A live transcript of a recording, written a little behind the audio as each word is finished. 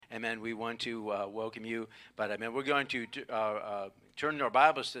amen, we want to welcome you. But, amen, we're going to turn our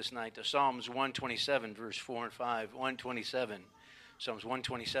Bibles this night to Psalms 127, verse 4 and 5. 127. Psalms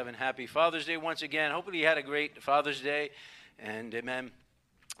 127. Happy Father's Day once again. Hopefully you had a great Father's Day. And, amen.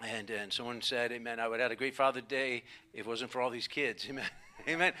 And someone said, amen, I would have had a great Father's Day if it wasn't for all these kids. Amen.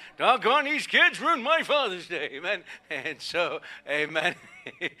 Amen. Doggone, these kids ruined my Father's Day. Amen. And so, amen.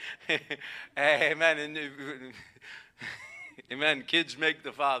 Amen. And, amen. Kids make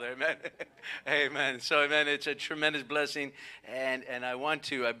the father. Amen. Amen. So, amen. It's a tremendous blessing. And I want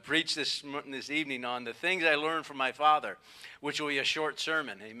to preach this evening on the things I learned from my father, which will be a short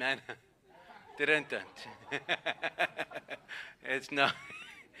sermon. Amen. It's not.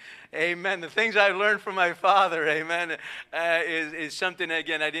 Amen. The things I learned from my father, amen, is something,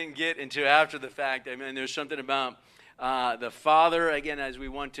 again, I didn't get into after the fact. Amen. There's something about the father, again, as we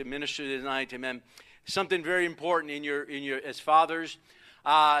want to minister tonight, amen. Something very important in your as fathers.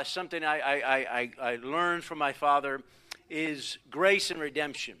 Something I learned from my father is grace and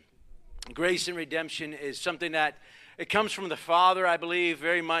redemption. Grace and redemption is something that it comes from the father, I believe,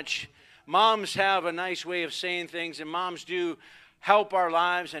 very much. Moms have a nice way of saying things, and moms do help our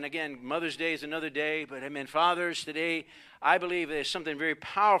lives. And again, Mother's Day is another day. But amen, fathers, today, I believe there's something very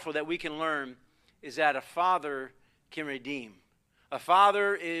powerful that we can learn is that a father can redeem. A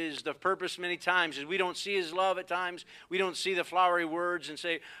father is the purpose many times. Is we don't see his love at times. We don't see the flowery words and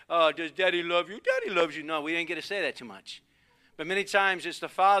say, oh, does daddy love you? Daddy loves you. No, we didn't get to say that too much. But many times it's the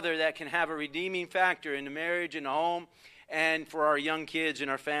father that can have a redeeming factor in the marriage, in the home, and for our young kids and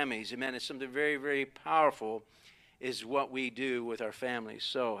our families. Amen. It's something very, very powerful is what we do with our families.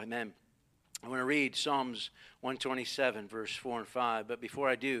 So, amen. I want to read Psalms 127, verse 4 and 5. But before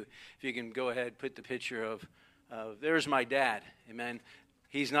I do, if you can go ahead, put the picture of there's my dad. Amen.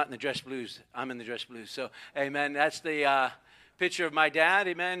 He's not in the dress blues. I'm in the dress blues. So, amen. That's the picture of my dad.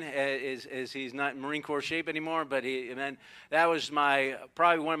 Amen. Is he's not in Marine Corps shape anymore, but amen. That was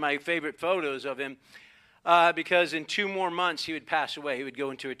probably one of my favorite photos of him. Because in 2 more months he would pass away. He would go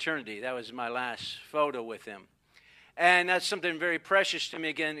into eternity. That was my last photo with him. And that's something very precious to me.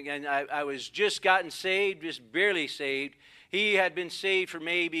 Again, I was just gotten saved, just barely saved. He had been saved for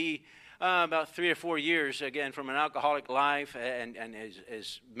maybe about 3 or 4 years, again, from an alcoholic life and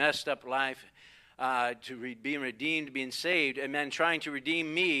his messed up life to being redeemed, being saved, and then trying to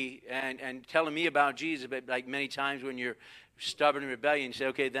redeem me and telling me about Jesus. But like many times when you're stubborn and rebellion, you say,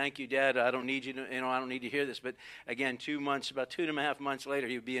 okay, thank you, Dad. I don't need you to, I don't need to hear this. But again, about 2.5 months later,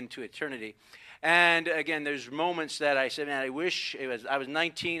 he would be into eternity. And again, there's moments that I said, man, I wish I was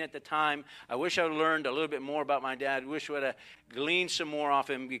 19 at the time. I wish I would learned a little bit more about my dad. I wish I would have gleaned some more off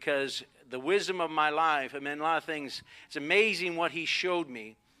him, because the wisdom of my life, I mean, a lot of things, it's amazing what he showed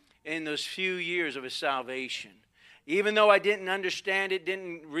me in those few years of his salvation. Even though I didn't understand it,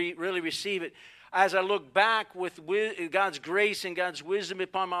 didn't really receive it, as I look back with God's grace and God's wisdom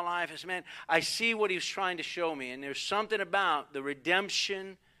upon my life, I said, man, I see what he was trying to show me. And there's something about the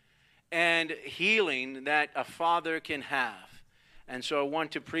redemption and healing that a father can have. And so I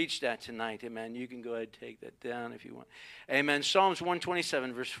want to preach that tonight. Amen. You can go ahead and take that down if you want. Amen. Psalms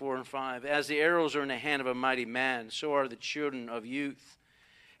 127, verse 4 and 5. As the arrows are in the hand of a mighty man, so are the children of youth.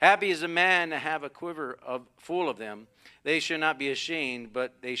 Happy is the man to have a quiver full of them. They shall not be ashamed,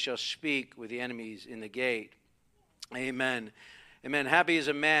 but they shall speak with the enemies in the gate. Amen. Amen. Happy is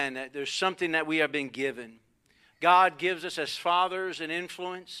a man that there's something that we have been given. God gives us as fathers an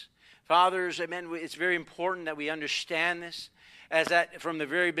influence. Fathers, amen, it's very important that we understand this, as that from the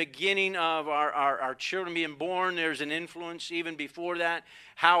very beginning of our children being born, there's an influence even before that,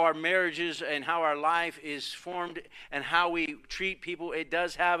 how our marriages and how our life is formed and how we treat people. It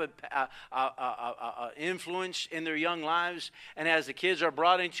does have a influence in their young lives. And as the kids are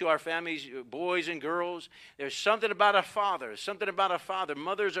brought into our families, boys and girls, there's something about a father,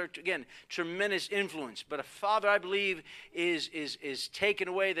 Mothers are, again, tremendous influence. But a father, I believe, is taken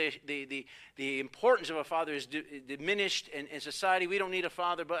away. The importance of a father is diminished in society. We don't need a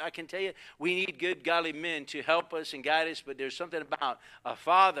father, but I can tell you, we need good, godly men to help us and guide us. But there's something about a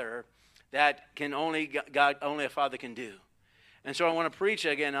father that can only a father can do. And so I want to preach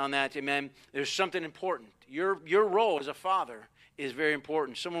again on that. Amen. There's something important. Your role as a father is very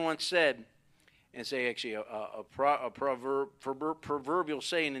important. Someone once said, and say actually a proverbial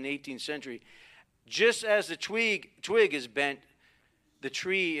saying in the 18th century, just as the twig is bent, the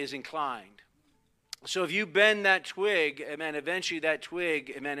tree is inclined. So if you bend that twig, amen, eventually that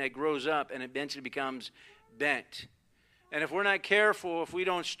twig, amen, it grows up and eventually becomes bent. And if we're not careful, if we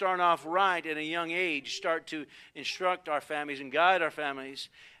don't start off right at a young age, start to instruct our families and guide our families,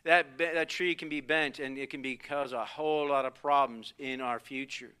 that tree can be bent, and it can cause a whole lot of problems in our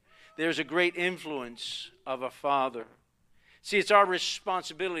future. There's a great influence of a father. See, it's our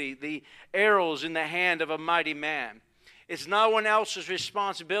responsibility. The arrows in the hand of a mighty man. It's no one else's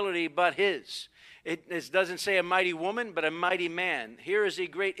responsibility but his. It doesn't say a mighty woman, but a mighty man. Here is a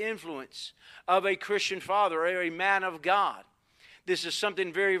great influence of a Christian father, or a man of God. This is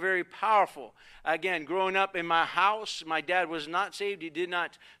something very, very powerful. Again, growing up in my house, my dad was not saved. He did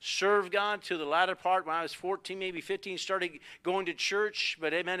not serve God till the latter part. When I was 14, maybe 15, started going to church.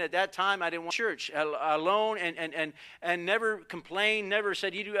 But amen, at that time, I didn't want church alone, and never complained, never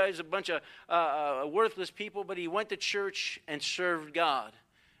said, you guys are a bunch of worthless people. But he went to church and served God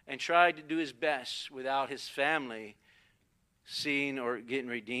and tried to do his best without his family seeing or getting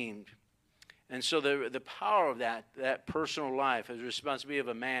redeemed. And so the power of that personal life as a responsibility of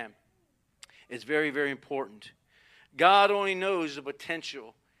a man is very, very important. God only knows the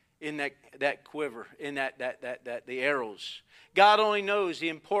potential in that quiver, in the arrows. God only knows the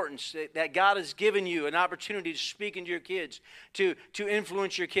importance that God has given you an opportunity to speak into your kids, to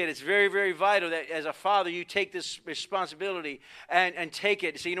influence your kid. It's very, very vital that as a father you take this responsibility and take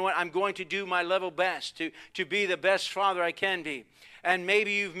it. So you know what? I'm going to do my level best to be the best father I can be. And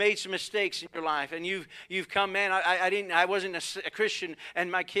maybe you've made some mistakes in your life, and you've come, man, I wasn't a Christian,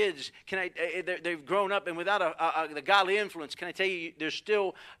 and my kids, they've grown up and without the godly influence. Can I tell you, there's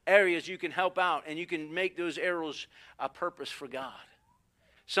still areas you can help out, and you can make those arrows a purpose for God.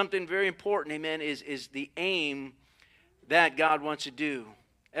 Something very important, amen, is the aim that God wants to do.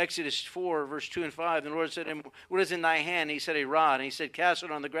 Exodus 4, verse 2 and 5, the Lord said to him, what is in thy hand? And he said, a rod. And he said, cast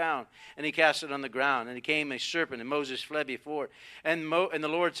it on the ground. And he cast it on the ground. And it came a serpent, and Moses fled before it. And the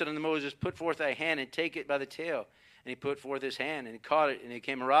Lord said unto Moses, put forth thy hand, and take it by the tail. And he put forth his hand, and he caught it, and it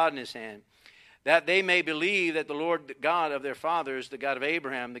came a rod in his hand. That they may believe that the Lord the God of their fathers, the God of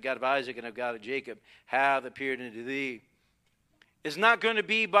Abraham, the God of Isaac, and the God of Jacob, hath appeared unto thee. It's not going to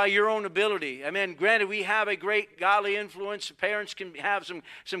be by your own ability. I mean, granted, we have a great godly influence. Parents can have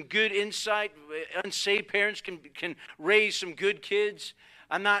some good insight. Unsaved parents can raise some good kids.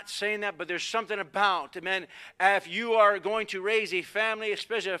 I'm not saying that, but there's something about, amen, if you are going to raise a family,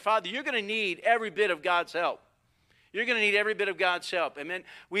 especially a father, you're going to need every bit of God's help. You're going to need every bit of God's help. Amen.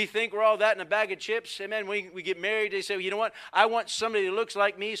 We think we're all that in a bag of chips. Amen. We get married. They say, well, you know what? I want somebody that looks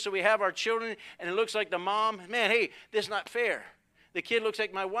like me. So we have our children, and it looks like the mom. Man, hey, this is not fair. The kid looks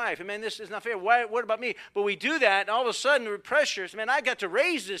like my wife. Man, this is not fair. What about me? But we do that, and all of a sudden the pressure is, man, I got to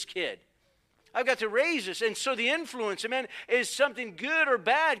raise this kid. I've got to raise this. And so the influence, amen, is something good or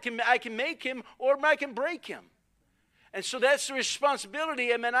bad. I can make him or I can break him. And so that's the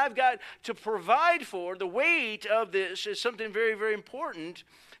responsibility, amen, I've got to provide for. The weight of this is something very, very important.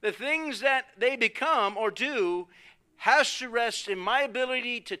 The things that they become or do has to rest in my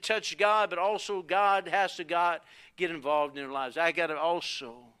ability to touch God, but also God has to get involved in their lives. I got to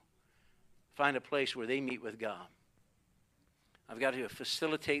also find a place where they meet with God. I've got to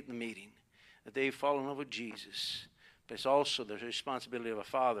facilitate the meeting, that they fall in love with Jesus. But it's also the responsibility of a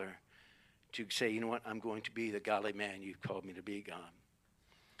father to say, you know what, I'm going to be the godly man you've called me to be, God.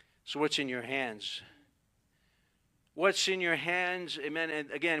 So what's in your hands? What's in your hands? Amen.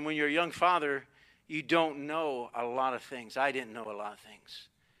 And again, when you're a young father, you don't know a lot of things. I didn't know a lot of things.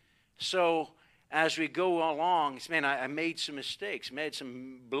 So as we go along, man, I made some mistakes, made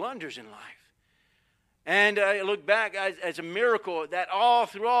some blunders in life. And I look back as a miracle that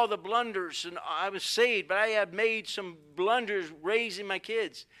through all the blunders, and I was saved, but I had made some blunders raising my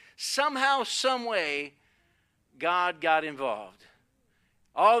kids. Somehow, some way, God got involved.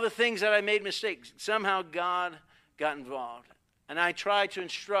 All the things that I made mistakes, somehow God got involved. And I tried to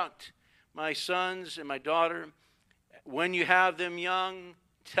instruct my sons and my daughter, when you have them young,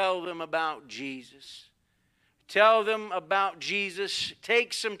 tell them about Jesus. Tell them about Jesus.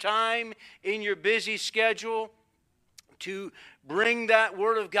 Take some time in your busy schedule to bring that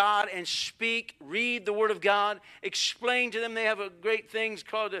Word of God and speak, read the Word of God, explain to them. They have a great things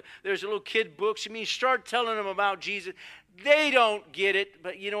called, there's a little kid books. I mean, start telling them about Jesus. They don't get it,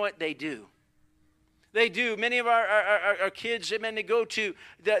 but you know what? They do. They do. Many of our kids, amen, they go to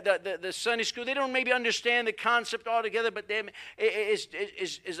the Sunday school. They don't maybe understand the concept altogether, but they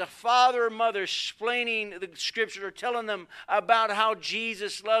is a father or mother explaining the Scripture or telling them about how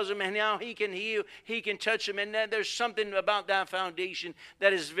Jesus loves them and how He can heal, He can touch them. And there's something about that foundation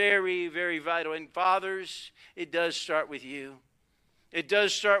that is very, very vital. And fathers, it does start with you. It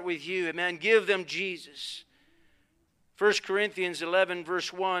does start with you. Amen. Give them Jesus. 1 Corinthians 11,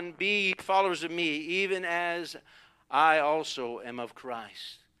 verse 1, be followers of me, even as I also am of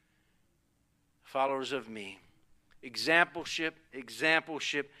Christ. Followers of me. Exampleship,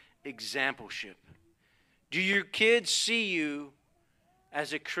 exampleship, exampleship. Do your kids see you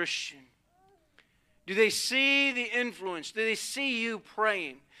as a Christian? Do they see the influence? Do they see you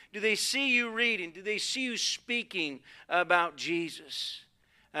praying? Do they see you reading? Do they see you speaking about Jesus?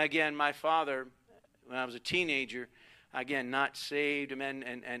 Again, my father, when I was a teenager, again, not saved,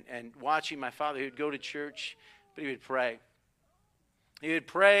 and watching my father, he would go to church, but he would pray. He would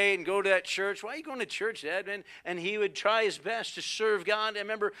pray and go to that church. Why are you going to church, Dad? And he would try his best to serve God. I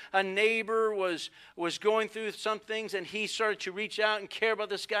remember a neighbor was going through some things, and he started to reach out and care about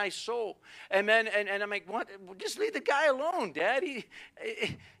this guy's soul. And I'm like, what? Just leave the guy alone, Dad.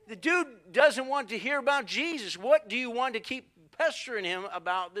 The dude doesn't want to hear about Jesus. What do you want to keep pestering him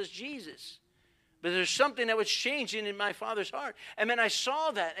about this Jesus? But there's something that was changing in my father's heart. And then I saw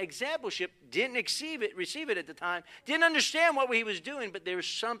that exampleship, didn't receive it at the time, didn't understand what he was doing, but there was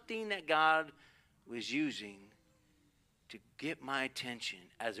something that God was using to get my attention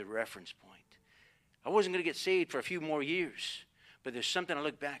as a reference point. I wasn't going to get saved for a few more years, but there's something I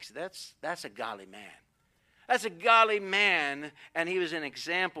look back and say, that's a godly man. That's a godly man, and he was an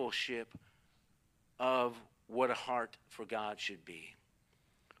exampleship of what a heart for God should be.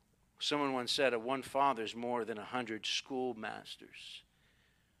 Someone once said, one father is more than 100 schoolmasters.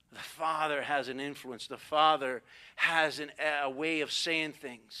 The father has an influence. The father has a way of saying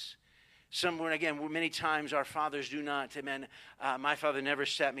things. Many times our fathers do not. Amen. My father never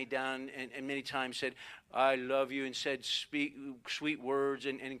sat me down and many times said, I love you, and said sweet words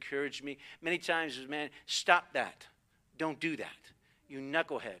and encouraged me. Many times, man, stop that. Don't do that. You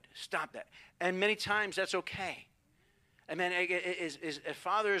knucklehead. Stop that. And many times that's okay. And man,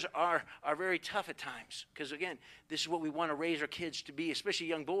 fathers are very tough at times. Because again, this is what we want to raise our kids to be, especially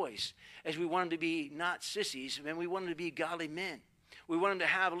young boys. As we want them to be not sissies, and we want them to be godly men. We want them to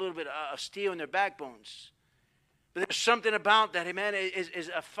have a little bit of steel in their backbones. But there's something about that, amen. As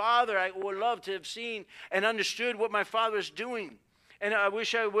a father, I would love to have seen and understood what my father was doing. And I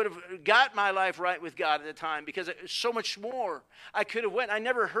wish I would have got my life right with God at the time, because so much more I could have went. I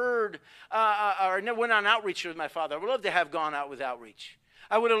never heard or I never went on outreach with my father. I would love to have gone out with outreach.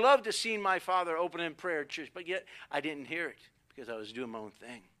 I would have loved to seen my father open in prayer at church, but yet I didn't hear it because I was doing my own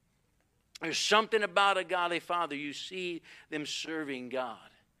thing. There's something about a godly father. You see them serving God.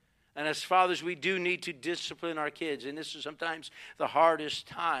 And as fathers, we do need to discipline our kids. And this is sometimes the hardest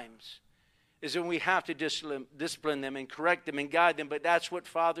times, is when we have to discipline them and correct them and guide them. But that's what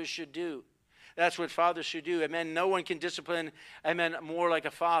fathers should do. That's what fathers should do. Amen. No one can discipline, amen, more like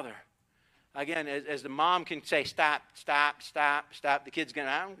a father. Again, as the mom can say, stop, stop, stop, stop. The kid's going,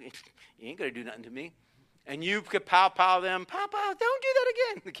 you ain't going to do nothing to me. And you could pow them. Pow, don't do that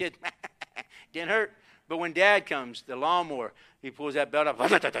again. The kid, didn't hurt. But when Dad comes, the lawnmower, he pulls that belt up.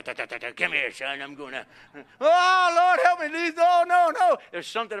 Come here, son. I'm going to. Oh, Lord, help me. Please. Oh, no. There's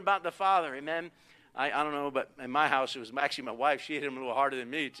something about the father. Amen. I don't know, but in my house, it was actually my wife. She hit him a little harder than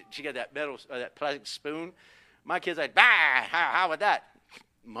me. She got that that plastic spoon. My kid's like, bah, how about that?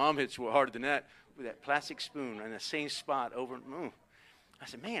 Mom hits harder than that with that plastic spoon in the same spot over. I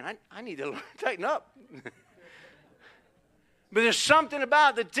said, man, I need to tighten up. But there's something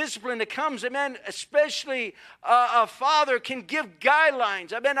about the discipline that comes, amen, especially a father can give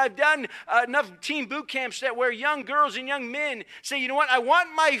guidelines. I've done enough teen boot camps where young girls and young men say, you know what, I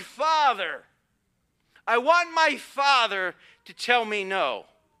want my father to tell me no.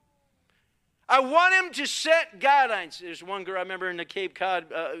 I want him to set guidelines. There's one girl I remember in the Cape Cod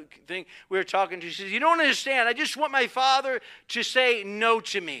thing we were talking to. She says, you don't understand. I just want my father to say no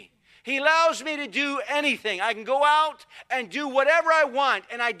to me. He allows me to do anything. I can go out and do whatever I want,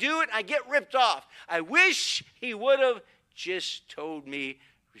 and I do it, and I get ripped off. I wish he would have just told me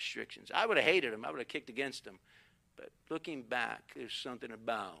restrictions. I would have hated him. I would have kicked against him. But looking back, there's something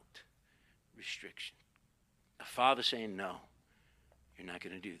about restriction. A father saying, no, you're not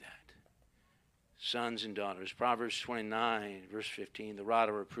going to do that. Sons and daughters. Proverbs 29, verse 15, the rod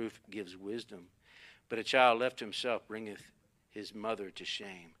of reproof gives wisdom, but a child left to himself bringeth his mother to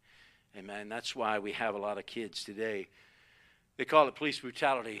shame. Amen. That's why we have a lot of kids today. They call it police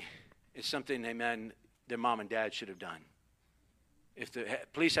brutality. It's something, amen, their mom and dad should have done. If the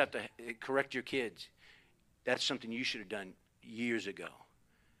police have to correct your kids, that's something you should have done years ago.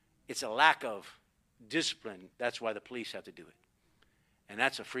 It's a lack of discipline. That's why the police have to do it. And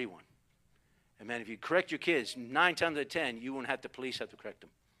that's a free one. Amen. If you correct your kids, 9 times out of 10, you won't have the police have to correct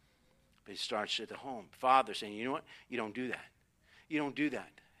them. But it starts at the home. Father saying, you know what? You don't do that. You don't do that.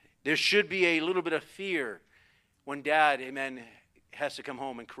 There should be a little bit of fear when Dad, amen, has to come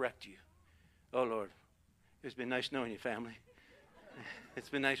home and correct you. Oh, Lord. It's been nice knowing you, family. It's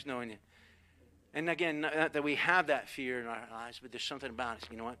been nice knowing you. And again, not that we have that fear in our lives, but there's something about us.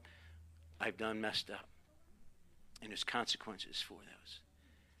 You know what? I've done messed up. And there's consequences for those.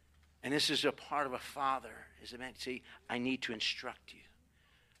 And this is a part of a father. Is a man, see, I need to instruct you.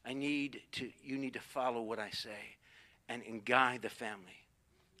 You need to follow what I say and guide the family.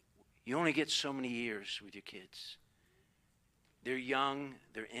 You only get so many years with your kids. They're young,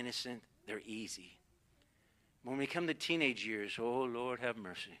 they're innocent, they're easy. When we come to teenage years, oh, Lord, have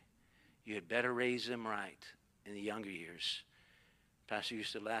mercy. You had better raise them right in the younger years. Pastor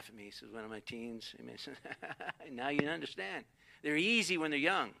used to laugh at me. He says, one of my teens, now you understand. They're easy when they're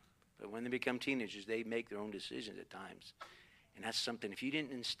young, but when they become teenagers, they make their own decisions at times. And that's something, if you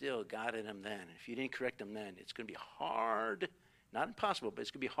didn't instill God in them then, if you didn't correct them then, it's going to be hard, not impossible, but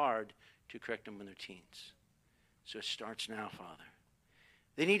it's going to be hard to correct them when they're teens. So it starts now, Father.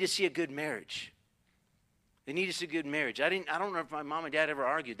 They need to see a good marriage. They need to see a good marriage. I don't know if my mom and dad ever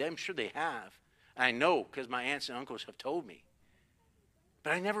argued. I'm sure they have. I know because my aunts and uncles have told me.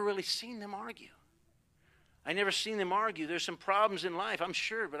 But I never really seen them argue. I never seen them argue. There's some problems in life, I'm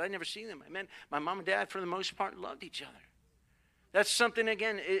sure, but I never seen them. I mean, my mom and dad, for the most part, loved each other. That's something,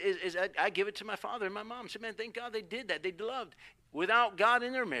 again, I give it to my father and my mom. I said, man, thank God they did that. They loved without God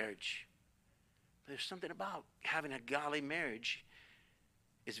in their marriage. But there's something about having a godly marriage.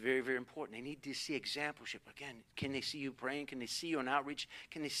 It's very, very important. They need to see exampleship. Again, can they see you praying? Can they see you on outreach?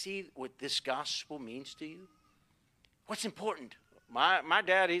 Can they see what this gospel means to you? What's important? My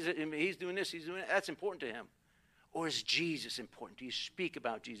dad, he's doing this, he's doing that. That's important to him. Or is Jesus important? Do you speak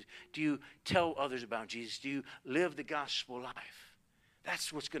about Jesus? Do you tell others about Jesus? Do you live the gospel life?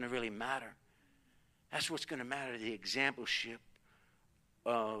 That's what's going to really matter. That's what's going to matter, the exampleship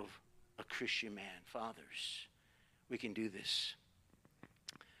of a Christian man. Fathers, we can do this.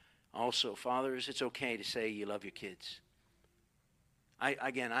 Also, fathers, it's okay to say you love your kids.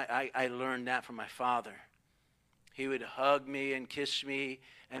 I learned that from my father. He would hug me and kiss me,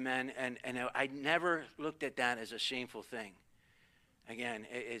 and I never looked at that as a shameful thing. Again,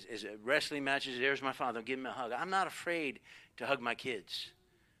 as wrestling matches, there's my father, give him a hug. I'm not afraid to hug my kids.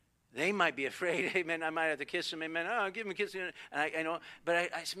 They might be afraid, amen, I might have to kiss them, amen, give them a kiss. And I know, but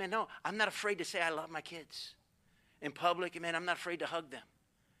I said, man, no, I'm not afraid to say I love my kids. In public, amen, I'm not afraid to hug them.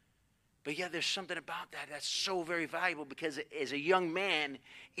 But yeah, there's something about that that's so very valuable because as a young man,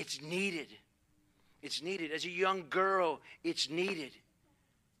 it's needed. It's needed. As a young girl, it's needed.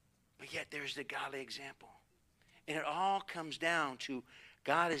 But yet there's the godly example. And it all comes down to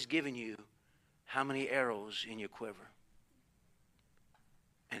God has given you how many arrows in your quiver.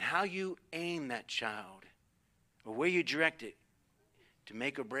 And how you aim that child or where you direct it to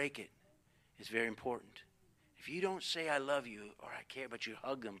make or break it is very important. If you don't say I love you or I care, but you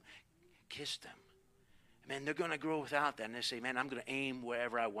hug them, kiss them, man, they're going to grow without that. And they say, man, I'm going to aim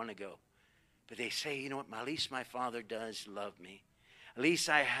wherever I want to go. But they say, you know what, at least my father does love me. At least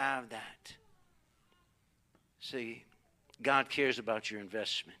I have that. See, God cares about your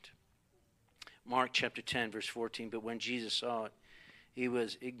investment. Mark chapter 10, verse 14, but when Jesus saw it, he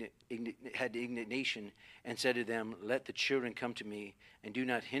had indignation and said to them, let the children come to me and do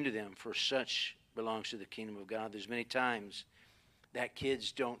not hinder them, for such belongs to the kingdom of God. There's many times that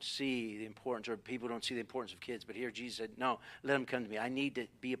kids don't see the importance, or people don't see the importance of kids. But here Jesus said, no, let them come to me. I need to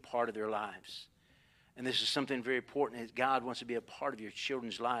be a part of their lives. And this is something very important, is God wants to be a part of your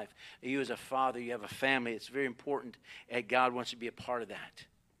children's life. You as a father, you have a family. It's very important that God wants to be a part of that.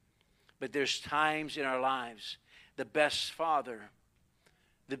 But there's times in our lives, the best father,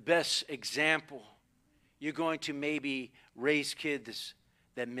 the best example, you're going to maybe raise kids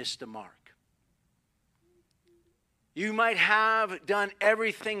that miss the mark. You might have done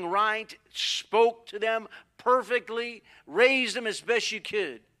everything right, spoke to them perfectly, raised them as best you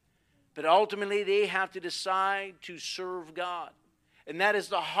could. But ultimately, they have to decide to serve God. And that is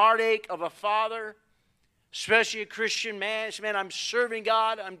the heartache of a father, especially a Christian man. Man, I'm serving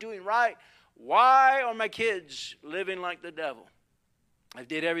God, I'm doing right. Why are my kids living like the devil? I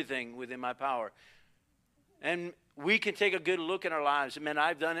did everything within my power. And we can take a good look at our lives. Man,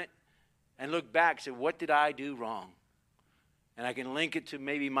 I've done it. And look back and say, what did I do wrong? And I can link it to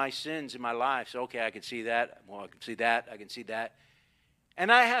maybe my sins in my life. So, okay, I can see that. Well, I can see that. I can see that.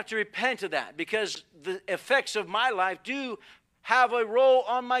 And I have to repent of that because the effects of my life do have a role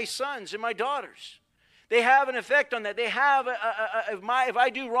on my sons and my daughters. They have an effect on that. They have, if I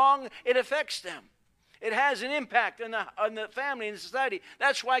do wrong, it affects them. It has an impact on the family and society.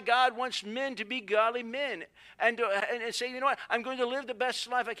 That's why God wants men to be godly men and say, you know what, I'm going to live the best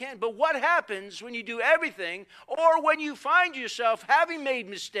life I can. But what happens when you do everything or when you find yourself having made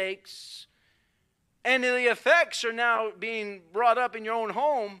mistakes and the effects are now being brought up in your own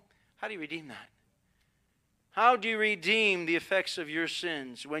home, how do you redeem that? How do you redeem the effects of your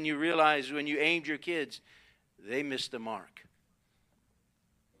sins when you realize when you aimed your kids, they missed the mark?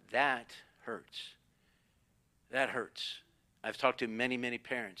 That hurts. That hurts. I've talked to many, many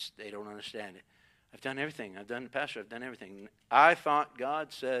parents. They don't understand it. I've done everything. Pastor, I've done everything. I thought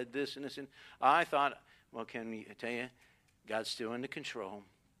God said this and this. And I thought, well, can we tell you, God's still in the control.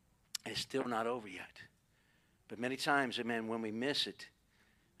 It's still not over yet. But many times, amen, when we miss it,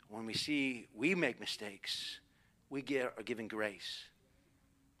 when we see we make mistakes, we are given grace.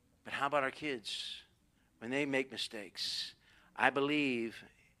 But how about our kids? When they make mistakes, I believe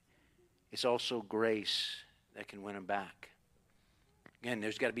it's also grace that can win them back. Again,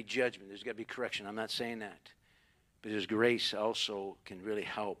 there's got to be judgment. There's got to be correction. I'm not saying that. But there's grace also can really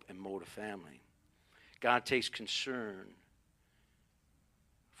help and mold a family. God takes concern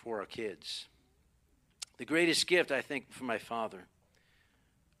for our kids. The greatest gift, I think, for my father,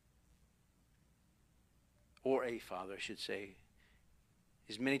 or a father, I should say,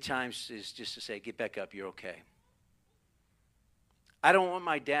 is many times is just to say, get back up, you're okay. I don't want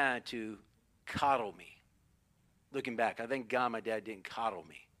my dad to coddle me. Looking back, I thank God my dad didn't coddle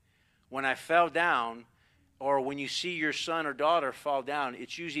me. When I fell down, or when you see your son or daughter fall down,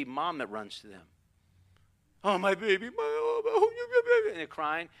 it's usually mom that runs to them. Oh, my baby, and they're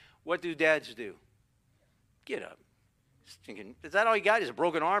crying. What do dads do? Get up. Thinking, is that all you got? Is a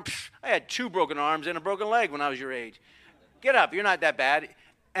broken arm? Psh, I had 2 broken arms and a broken leg when I was your age. Get up. You're not that bad.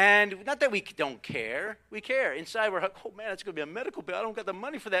 And not that we don't care. We care. Inside we're like, oh, man, it's going to be a medical bill. I don't got the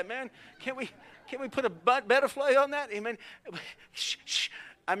money for that, man. Can't we put a butterfly on that? Amen. Shh, shh.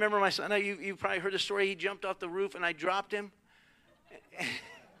 I remember my son. You probably heard the story. He jumped off the roof and I dropped him.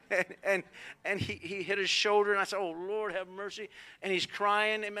 And he hit his shoulder. And I said, oh, Lord, have mercy. And he's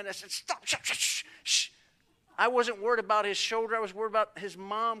crying. Amen. I said, stop. Shh, shh, shh. I wasn't worried about his shoulder. I was worried about his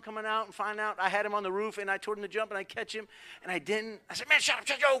mom coming out and finding out. I had him on the roof, and I told him to jump, and I catch him, and I didn't. I said, man, shut up.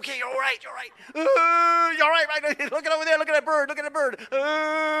 You're okay. You're all right. You're all right. You're all right. Right? Look at over there. Look at that bird. Look at that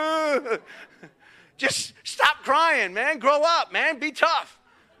bird. Just stop crying, man. Grow up, man. Be tough.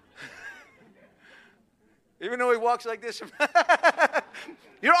 Even though he walks like this.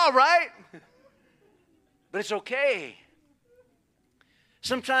 You're all right. But it's okay.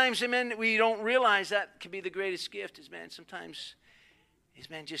 Sometimes, amen, we don't realize that can be the greatest gift is, man, sometimes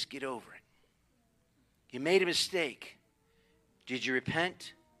is, man, just get over it. You made a mistake. Did you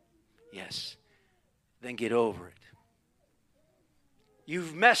repent? Yes. Then get over it.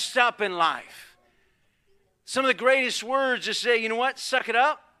 You've messed up in life. Some of the greatest words to say, you know what, suck it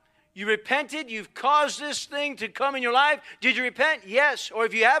up. You repented. You've caused this thing to come in your life. Did you repent? Yes. Or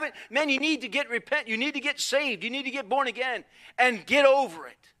if you haven't, man, you need to repent. You need to get saved. You need to get born again and get over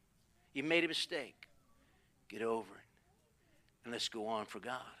it. You made a mistake. Get over it. And let's go on for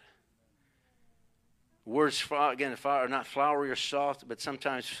God. Words, again, are not flowery or soft, but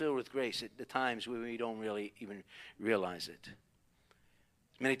sometimes filled with grace at the times when we don't really even realize it.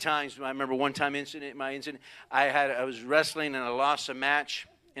 Many times, I remember one time I was wrestling and I lost a match.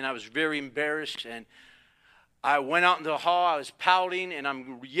 And I was very embarrassed, and I went out into the hall. I was pouting, and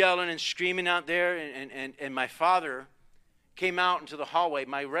I'm yelling and screaming out there, and my father came out into the hallway.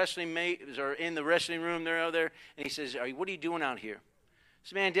 My wrestling mates are in the wrestling room. They're out there, and he says, what are you doing out here? I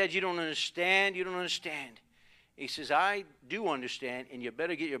said, man, Dad, you don't understand. You don't understand. He says, I do understand, and you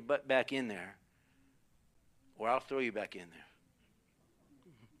better get your butt back in there, or I'll throw you back in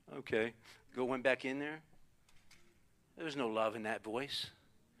there. Okay. Went back in there. There was no love in that voice.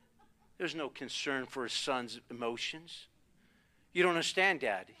 There's no concern for his son's emotions. You don't understand,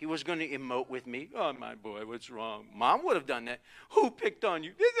 Dad. He was going to emote with me. Oh, my boy, what's wrong? Mom would have done that. Who picked on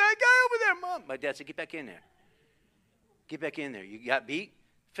you? There's that guy over there, Mom. My dad said, get back in there. Get back in there. You got beat?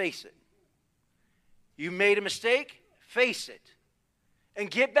 Face it. You made a mistake? Face it.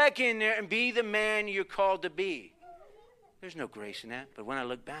 And get back in there and be the man you're called to be. There's no grace in that. But when I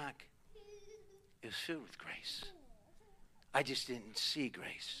look back, it was filled with grace. I just didn't see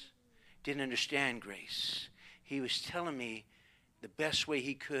grace. Didn't understand grace. He was telling me the best way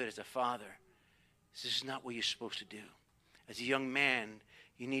he could as a father, this is not what you're supposed to do. As a young man,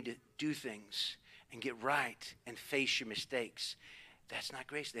 you need to do things and get right and face your mistakes. That's not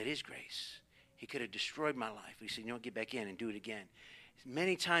grace. That is grace. He could have destroyed my life. He said, you know, get back in and do it again.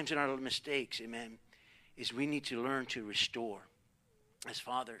 Many times in our mistakes, amen, is we need to learn to restore as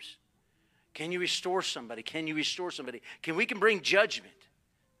fathers. Can you restore somebody? Can you restore somebody? We can bring judgment.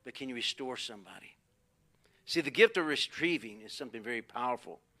 But can you restore somebody? See, the gift of retrieving is something very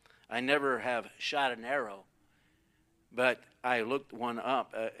powerful. I never have shot an arrow, But I looked one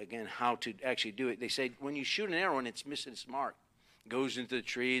up, again, how to actually do it. They say when you shoot an arrow and it's missing its mark, goes into the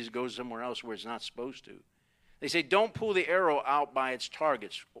trees, goes somewhere else where it's not supposed to. They say don't pull the arrow out by its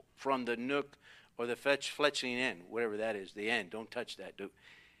targets from the nook or the fletching end, whatever that is, the end. Don't touch that. He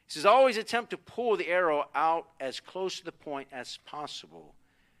says always attempt to pull the arrow out as close to the point as possible,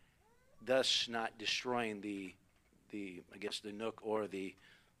 thus not destroying the nook or the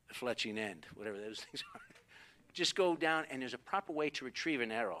fletching end, whatever those things are. Just go down, and there's a proper way to retrieve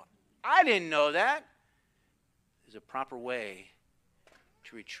an arrow. I didn't know that. There's a proper way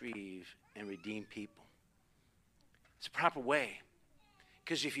to retrieve and redeem people. It's a proper way.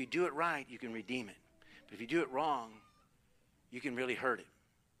 Because if you do it right, you can redeem it. But if you do it wrong, you can really hurt it.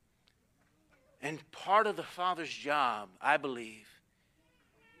 And part of the Father's job, I believe,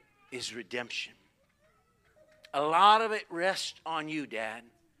 is redemption. A lot of it rests on you, Dad.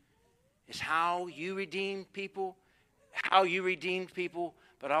 Is how you redeem people,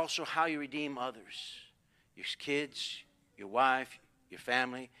 but also how you redeem others. Your kids, your wife, your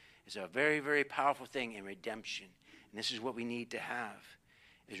family is a very, very powerful thing in redemption. And this is what we need to have,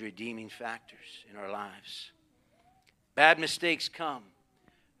 is redeeming factors in our lives. Bad mistakes come.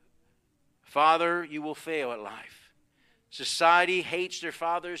 Father, you will fail at life. Society hates their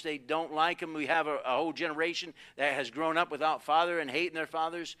fathers. They don't like them. We have a whole generation that has grown up without father and hating their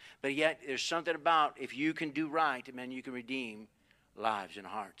fathers. But yet there's something about if you can do right, man, you can redeem lives and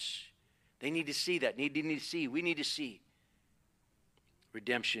hearts. They need to see that. We need to see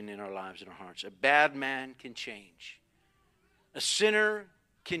redemption in our lives and our hearts. A bad man can change. A sinner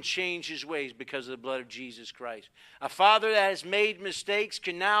can change his ways because of the blood of Jesus Christ. A father that has made mistakes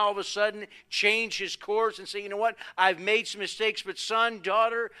can now all of a sudden change his course and say, you know what, I've made some mistakes, but son,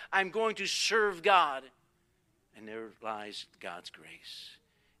 daughter, I'm going to serve God. And there lies God's grace.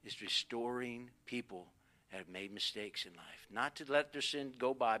 It's restoring people that have made mistakes in life. Not to let their sin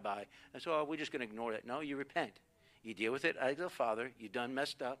go bye-bye. And so we're just going to ignore that. No, you repent. You deal with it as a father. You've done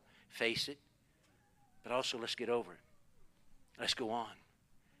messed up. Face it. But also let's get over it. Let's go on.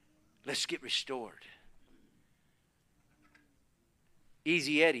 Let's get restored.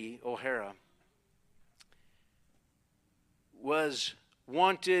 Easy Eddie O'Hara was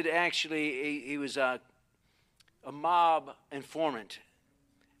wanted, actually, he was a mob informant.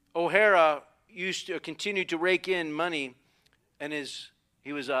 O'Hara used to continue to rake in money, and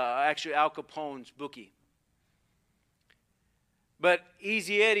he was actually Al Capone's bookie. But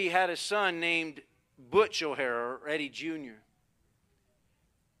Easy Eddie had a son named Butch O'Hara, or Eddie Jr.,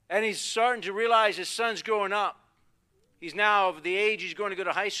 and he's starting to realize his son's growing up. He's now of the age he's going to go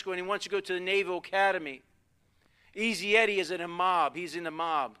to high school, and he wants to go to the Naval Academy. Easy Eddie is in a mob. He's in the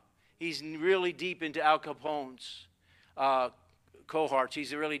mob. He's really deep into Al Capone's cohorts.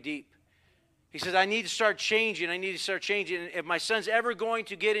 He's really deep. He says, I need to start changing. If my son's ever going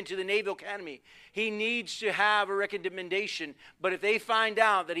to get into the Naval Academy, he needs to have a recommendation. But if they find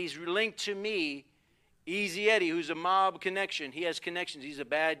out that he's linked to me, Easy Eddie, who's a mob connection, he has connections. He's a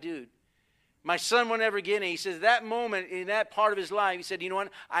bad dude. My son won't ever get in. He says that moment, in that part of his life, he said, you know what?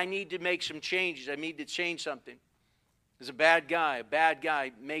 I need to make some changes. I need to change something. There's a bad guy. A bad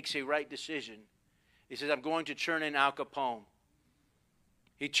guy makes a right decision. He says, I'm going to turn in Al Capone.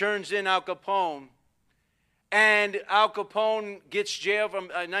 He turns in Al Capone, and Al Capone gets jailed from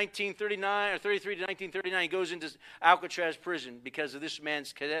 1939 or 33 to 1939. He goes into Alcatraz prison because of this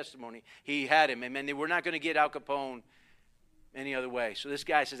man's testimony. He had him, and they were not going to get Al Capone any other way. So this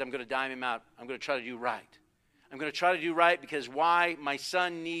guy says, I'm going to dime him out. I'm going to try to do right. I'm going to try to do right because why? My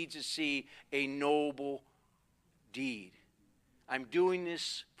son needs to see a noble deed. I'm doing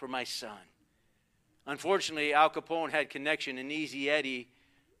this for my son. Unfortunately, Al Capone had connection, and Easy Eddie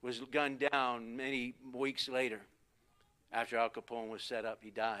was gunned down many weeks later. After Al Capone was set up,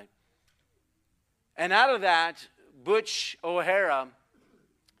 he died. And out of that, Butch O'Hara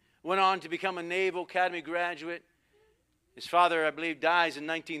went on to become a Naval Academy graduate. His father, I believe, dies in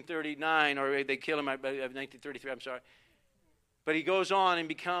 1939, or they kill him in 1933, I'm sorry. But he goes on and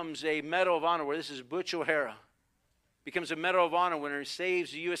becomes a Medal of Honor, where this is Butch O'Hara. Becomes a Medal of Honor winner and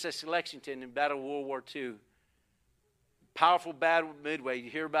saves the USS Lexington in Battle of World War II. Powerful battle midway. You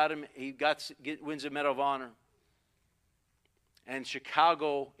hear about him. He wins a Medal of Honor. And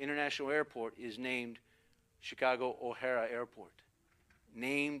Chicago International Airport is named Chicago O'Hara Airport.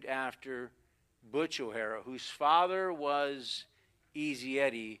 Named after Butch O'Hara, whose father was Easy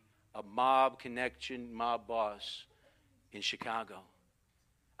Eddie, a mob connection, mob boss in Chicago.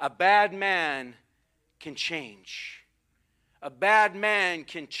 A bad man can change. A bad man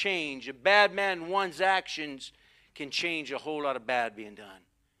can change. A bad man, one's actions can change a whole lot of bad being done.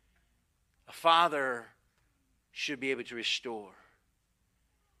 A father should be able to restore.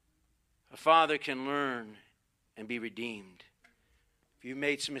 A father can learn and be redeemed. If you've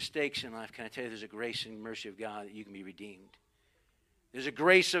made some mistakes in life, can I tell you there's a grace and mercy of God that you can be redeemed. There's a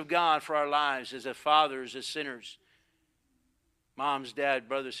grace of God for our lives as a fathers, as sinners. Moms, dad,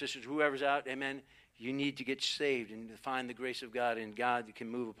 brothers, sisters, whoever's out, amen. You need to get saved and to find the grace of God, and God can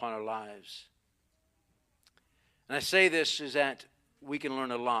move upon our lives. And I say this is that we can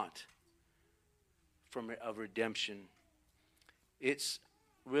learn a lot of redemption. It's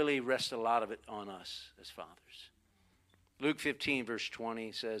really rests a lot of it on us as fathers. Luke 15, verse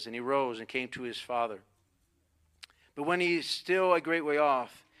 20 says, "And he rose and came to his father. But when he was still a great way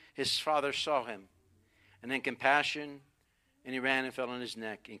off, his father saw him, and in compassion, and he ran and fell on his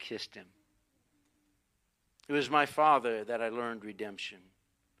neck and kissed him. It was my father that I learned redemption.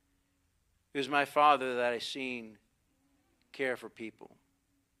 It was my father that I seen care for people.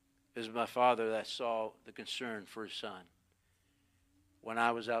 It was my father that saw the concern for his son. When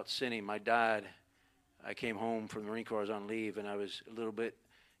I was out sinning, my dad, I came home from the Marine Corps, I was on leave, and I was a little bit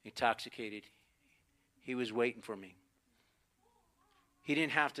intoxicated. He was waiting for me. He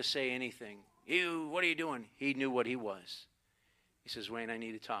didn't have to say anything. "You, what are you doing?" He knew what he was. He says, "Wayne, I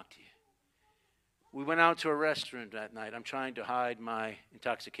need to talk to you." We went out to a restaurant that night. I'm trying to hide my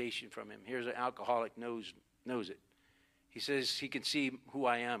intoxication from him. Here's an alcoholic, knows it. He says he can see who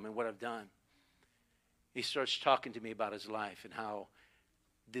I am and what I've done. He starts talking to me about his life and how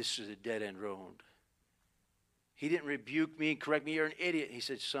this is a dead-end road. He didn't rebuke me, correct me, "You're an idiot." He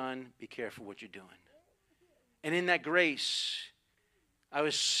said, "Son, be careful what you're doing." And in that grace, I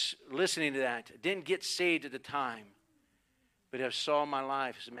was listening to that. I didn't get saved at the time, but I saw my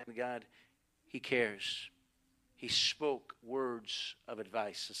life as a man of God. He cares. He spoke words of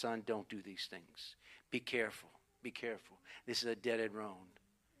advice. "Son, don't do these things. Be careful. Be careful. This is a dead-end road."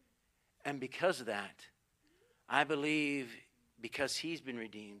 And because of that, I believe because he's been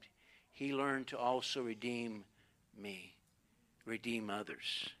redeemed, he learned to also redeem me, redeem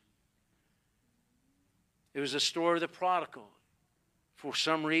others. It was the story of the prodigal. For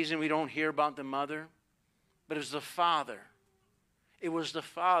some reason, we don't hear about the mother, but it was the father. It was the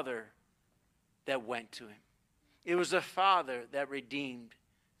father that went to him. It was the father that redeemed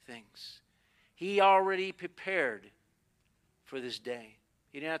things. He already prepared for this day.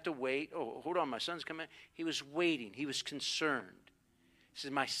 He didn't have to wait. "Oh, hold on, my son's coming." He was waiting. He was concerned. He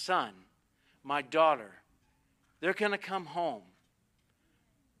said, "My son, my daughter, they're going to come home.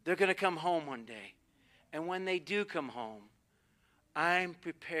 They're going to come home one day. And when they do come home, I'm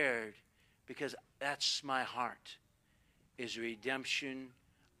prepared because that's my heart, is redemption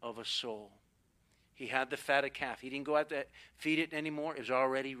of a soul." He had the fatted calf. He didn't go out to feed it anymore. It was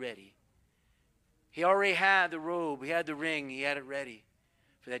already ready. He already had the robe. He had the ring. He had it ready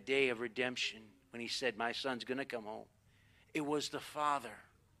for that day of redemption when he said, "My son's going to come home." It was the father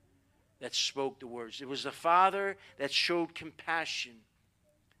that spoke the words. It was the father that showed compassion.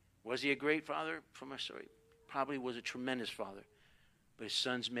 Was he a great father? From our story, probably was a tremendous father. But his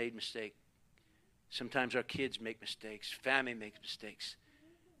sons made mistakes. Sometimes our kids make mistakes. Family makes mistakes.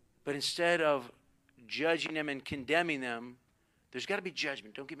 But instead of judging them and condemning them, there's got to be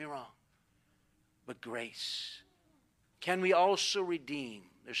judgment. Don't get me wrong. But grace. Can we also redeem?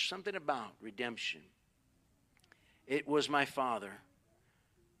 There's something about redemption. It was my father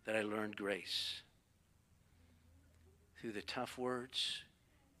that I learned grace. Through the tough words,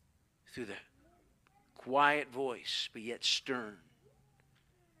 through the quiet voice, but yet stern.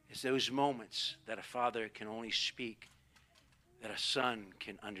 It's those moments that a father can only speak, that a son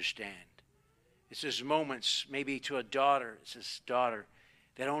can understand. It's those moments, maybe to a daughter, it says daughter,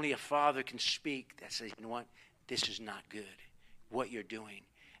 that only a father can speak, that says, "You know what, this is not good, what you're doing."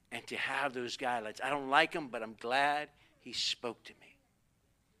 And to have those guidelines. I don't like them, but I'm glad he spoke to me.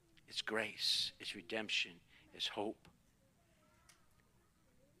 It's grace, it's redemption, it's hope.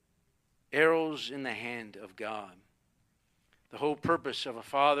 Arrows in the hand of God. The whole purpose of a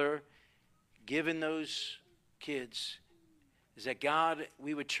father giving those kids is that God,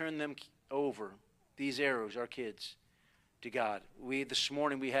 we would turn them over, these arrows, our kids, to God. This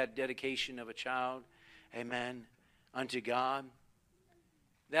morning we had dedication of a child, amen, unto God.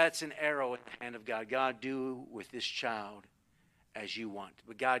 That's an arrow in the hand of God. God, do with this child as you want.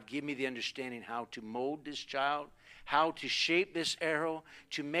 But God, give me the understanding how to mold this child, how to shape this arrow,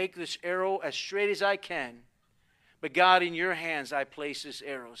 to make this arrow as straight as I can. But God, in your hands I place this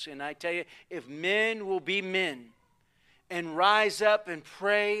arrows. And I tell you, if men will be men and rise up and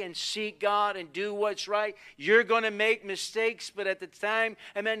pray and seek God and do what's right. You're going to make mistakes, but at the time,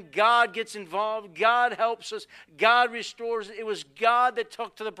 amen, God gets involved. God helps us. God restores. It was God that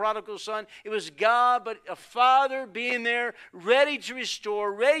talked to the prodigal son. It was God, but a father being there, ready to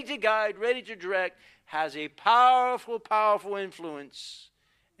restore, ready to guide, ready to direct, has a powerful, powerful influence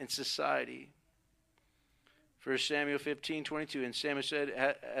in society. 1 Samuel 15:22, and Samuel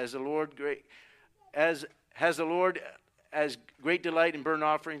said, has the Lord as great delight in burnt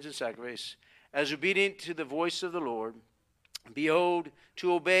offerings and sacrifice, as obedient to the voice of the Lord. Behold,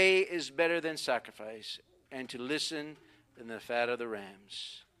 to obey is better than sacrifice, and to listen than the fat of the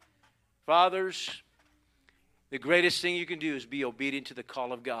rams. Fathers, the greatest thing you can do is be obedient to the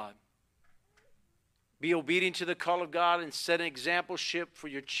call of God. Be obedient to the call of God and set an exampleship for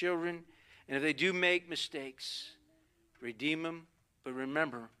your children. And if they do make mistakes, redeem them. But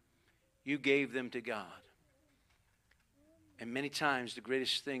remember, you gave them to God. And many times the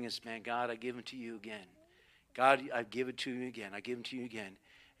greatest thing is, man, God, I give them to you again. God, I give it to you again. I give them to you again.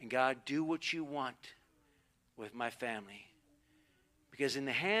 And God, do what you want with my family. Because in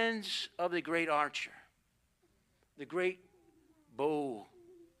the hands of the great archer, the great bowsman,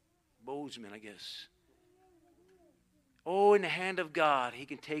 I guess. Oh, in the hand of God, he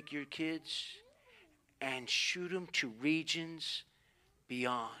can take your kids and shoot them to regions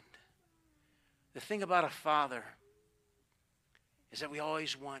beyond. The thing about a father is that we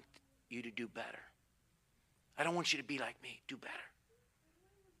always want you to do better. I don't want you to be like me. Do better.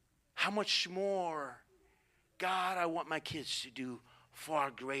 How much more, God, I want my kids to do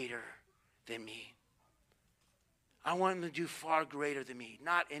far greater than me. I want them to do far greater than me.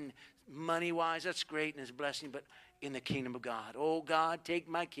 Not in money-wise, that's great and it's a blessing, but in the kingdom of God. Oh, God, take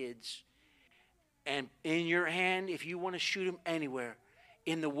my kids, and in your hand, if you want to shoot them anywhere,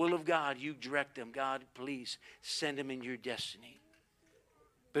 in the will of God, you direct them. God, please send them in your destiny.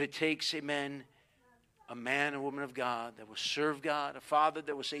 But it takes, amen, a man and woman of God that will serve God, a father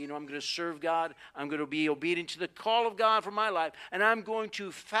that will say, I'm going to serve God. I'm going to be obedient to the call of God for my life, and I'm going to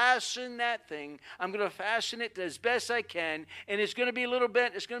fasten that thing. I'm going to fasten it as best I can, and it's going to be a little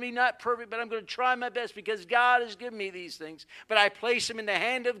bit, it's going to be not perfect, but I'm going to try my best because God has given me these things. But I place them in the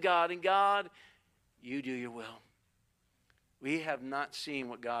hand of God, and God, you do your will. We have not seen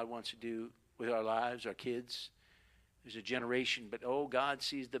what God wants to do with our lives, our kids. There's a generation, but oh, God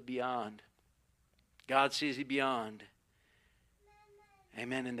sees the beyond. God sees the beyond.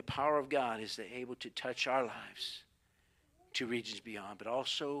 Amen. And the power of God is able to touch our lives to regions beyond. But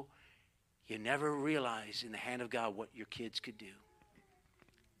also, you never realize in the hand of God what your kids could do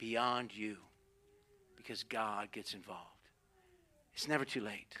beyond you because God gets involved. It's never too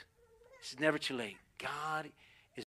late. It's never too late. God